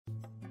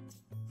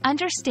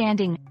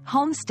Understanding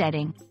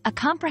Homesteading, a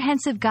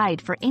comprehensive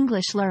guide for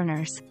English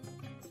learners.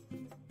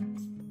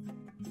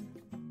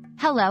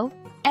 Hello,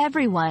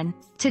 everyone.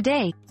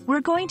 Today, we're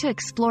going to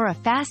explore a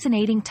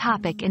fascinating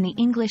topic in the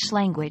English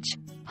language,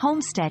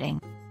 homesteading.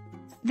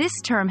 This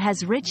term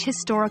has rich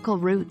historical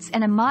roots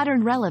and a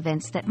modern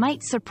relevance that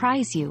might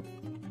surprise you.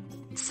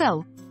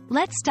 So,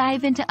 let's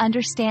dive into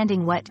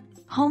understanding what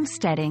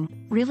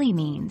homesteading really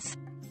means.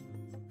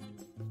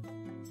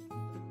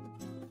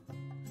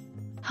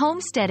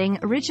 Homesteading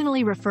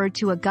originally referred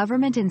to a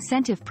government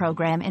incentive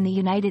program in the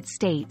United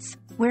States,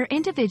 where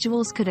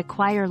individuals could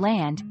acquire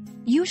land,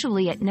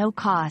 usually at no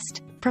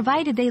cost,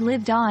 provided they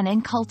lived on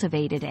and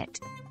cultivated it.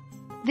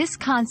 This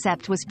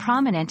concept was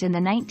prominent in the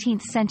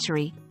 19th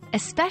century,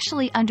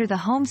 especially under the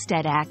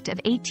Homestead Act of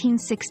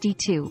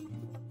 1862.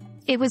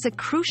 It was a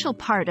crucial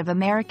part of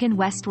American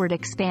westward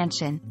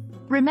expansion.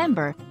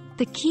 Remember,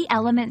 the key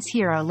elements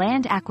here are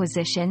land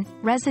acquisition,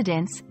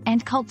 residence,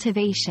 and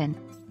cultivation.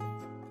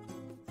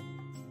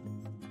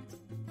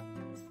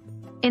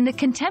 In the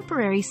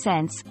contemporary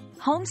sense,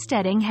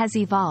 homesteading has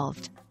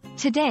evolved.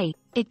 Today,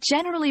 it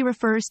generally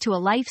refers to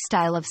a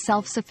lifestyle of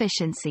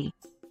self-sufficiency.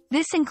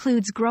 This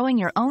includes growing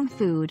your own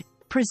food,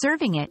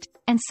 preserving it,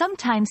 and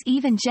sometimes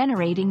even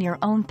generating your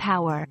own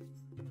power.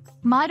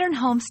 Modern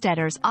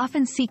homesteaders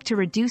often seek to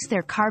reduce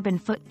their carbon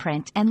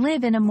footprint and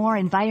live in a more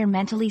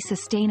environmentally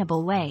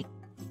sustainable way.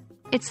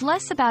 It's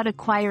less about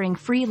acquiring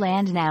free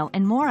land now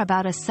and more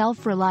about a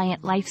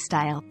self-reliant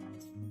lifestyle.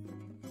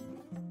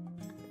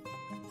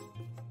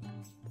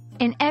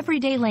 In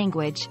everyday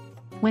language,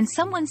 when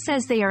someone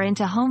says they are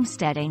into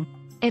homesteading,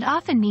 it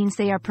often means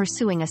they are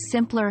pursuing a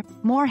simpler,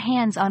 more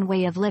hands-on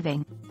way of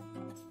living.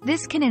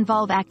 This can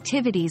involve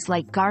activities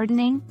like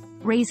gardening,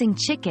 raising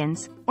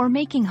chickens, or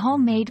making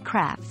homemade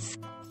crafts.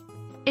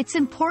 It's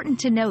important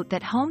to note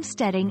that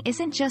homesteading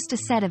isn't just a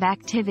set of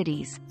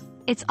activities.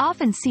 It's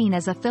often seen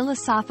as a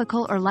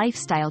philosophical or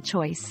lifestyle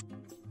choice.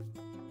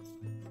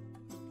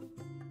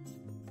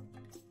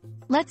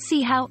 Let's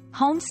see how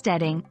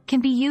homesteading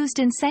can be used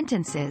in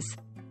sentences.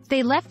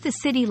 They left the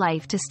city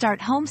life to start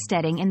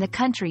homesteading in the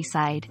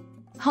countryside.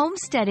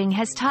 Homesteading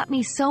has taught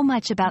me so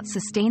much about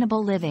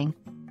sustainable living.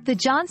 The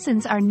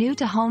Johnsons are new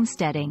to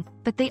homesteading,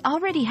 but they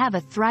already have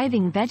a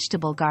thriving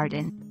vegetable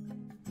garden.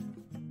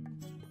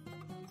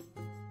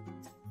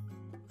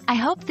 I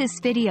hope this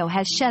video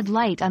has shed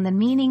light on the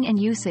meaning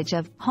and usage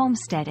of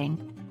homesteading.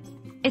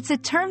 It's a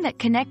term that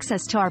connects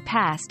us to our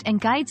past and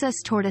guides us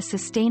toward a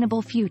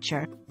sustainable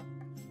future.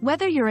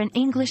 Whether you're an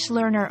English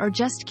learner or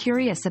just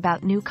curious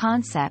about new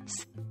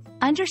concepts,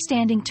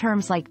 understanding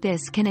terms like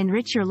this can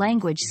enrich your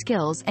language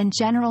skills and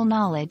general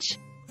knowledge.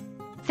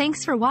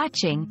 Thanks for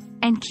watching,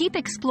 and keep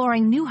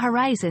exploring new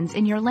horizons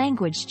in your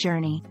language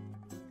journey.